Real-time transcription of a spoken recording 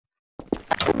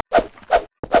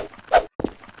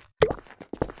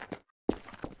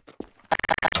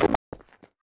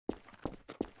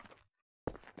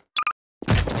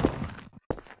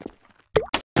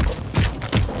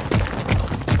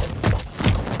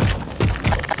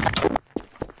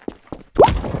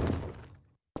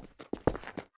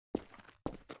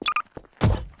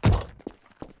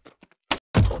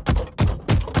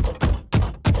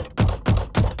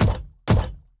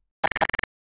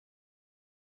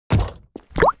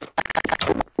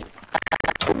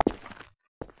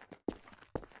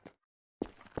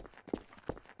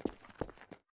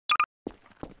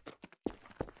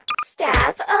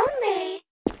Staff only.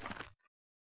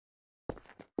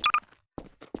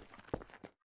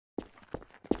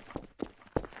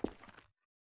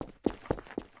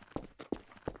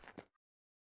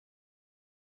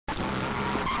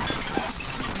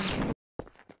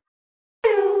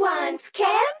 Who wants candy?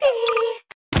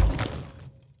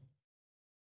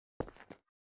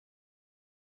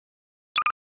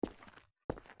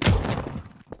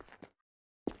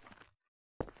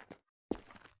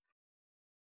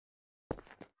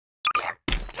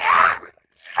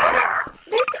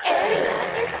 This area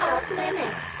is off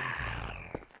limits.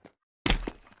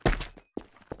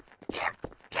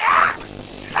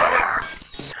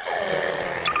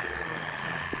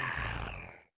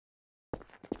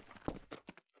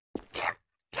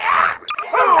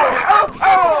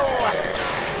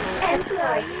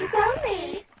 Employees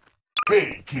only.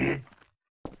 Hey, kid.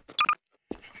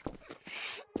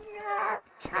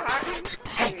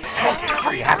 Hey,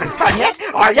 are you having fun yet?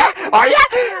 Are ya? Are ya?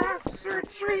 Sir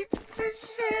treats to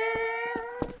share.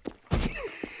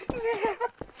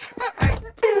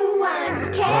 Who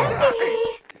wants candy?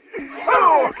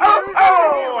 Ho, ho,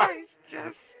 ho! It's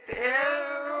just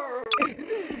still.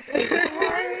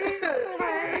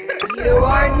 You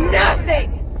are nothing!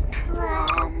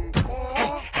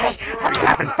 Hey, are you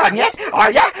having fun yet?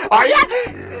 Are ya? Are ya?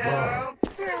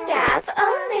 Staff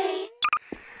only.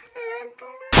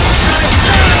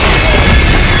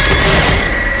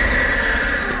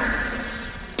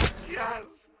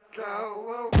 Just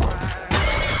go away.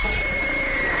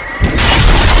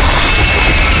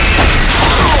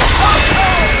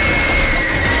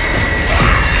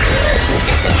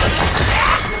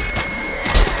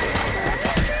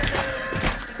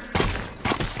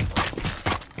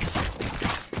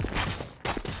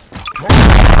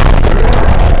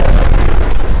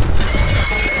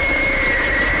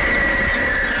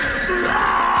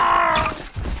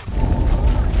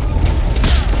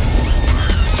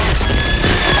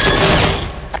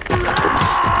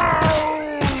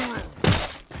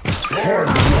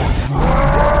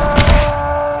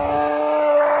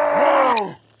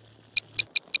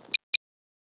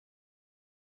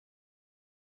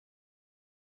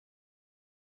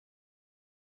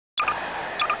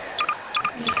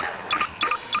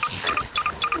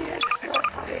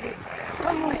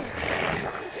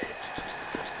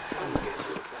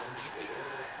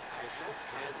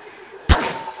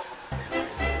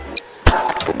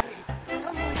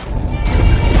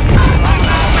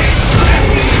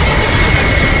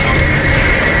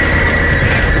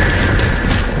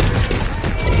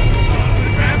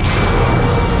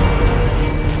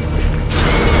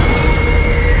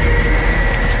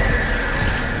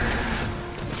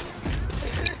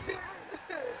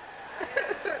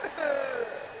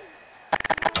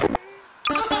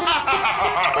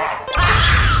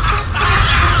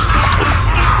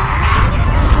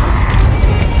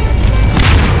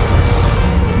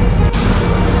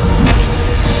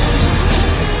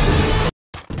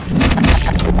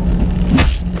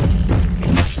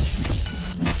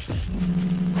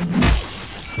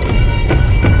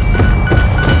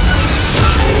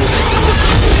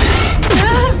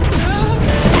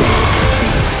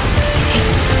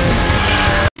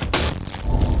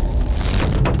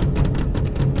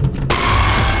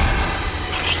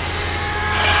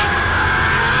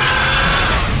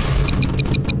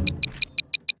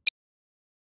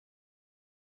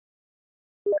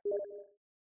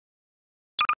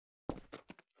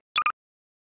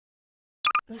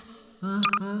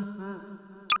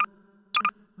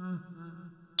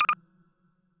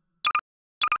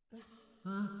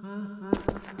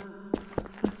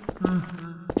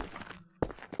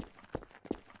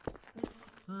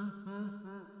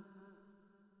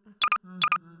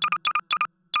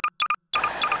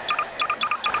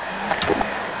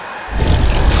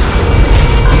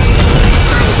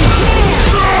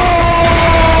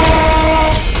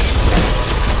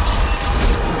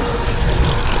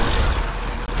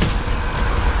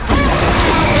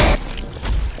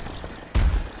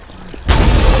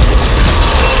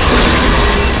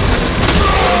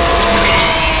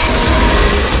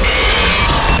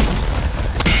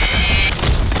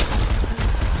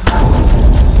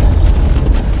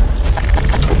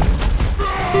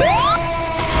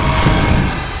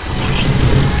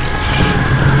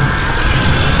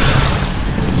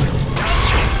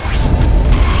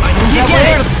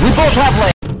 We both have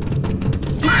legs.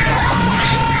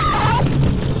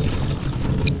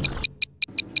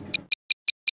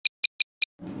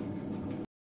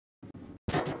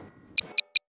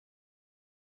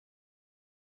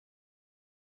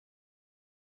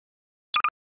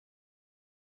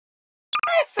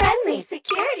 Our friendly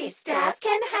security staff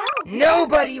can help.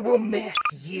 Nobody will miss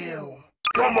you.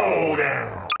 Come on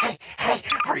down. Hey,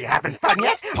 are you having fun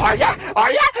yet? Are ya?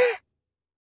 Are ya?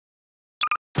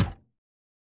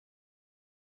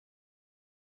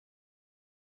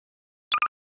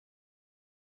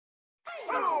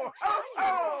 Oh, oh,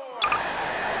 oh.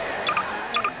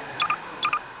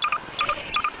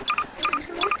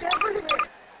 Look everywhere.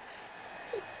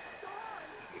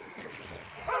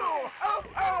 Oh, oh,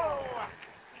 oh.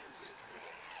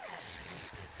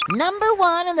 Number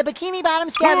 1 in the Bikini Bottom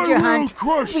scavenger hunt,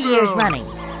 3 years running.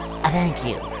 Thank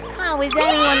you. How is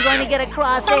anyone going to get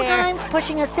across there? Sometimes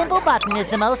pushing a simple button is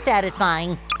the most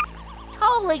satisfying.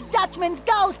 Holy Dutchman's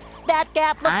ghost! That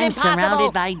gap looks impossible! I'm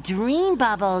surrounded by dream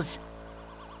bubbles.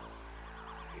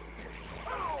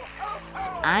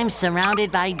 I'm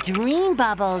surrounded by dream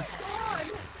bubbles.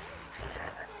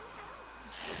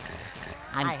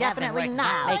 I'm definitely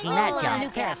not making that jump. New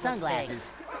pair of sunglasses.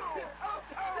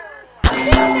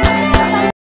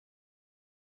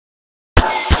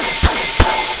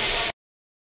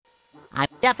 I'm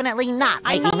definitely not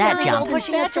making that jump.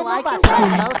 Pushing us to like it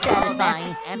was most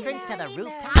satisfying. Entrance to the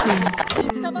rooftop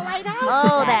leads to the lighthouse.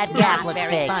 Oh, that gap looks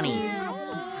very funny.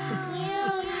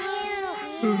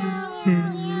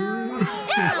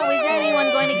 How is anyone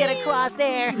going to get across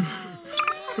there?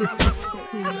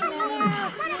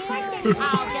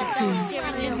 I'll get those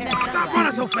steering wheels back. Stop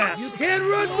running so fast! You can't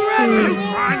run forever! I'm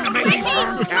trying to make me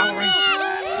burn calories.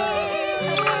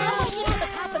 Get to the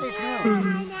top of this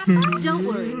room. Don't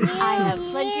worry, I have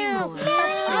plenty more.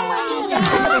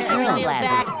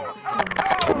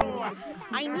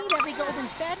 I need every golden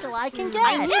spatula I can get.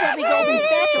 I need every golden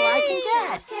spatula I can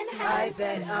get. I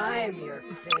bet I'm your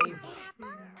favorite.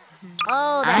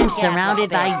 Oh, I'm surrounded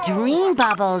by dream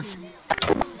bubbles.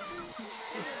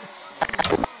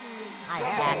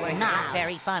 That's not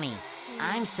very funny.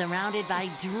 I'm surrounded by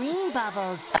dream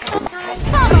bubbles.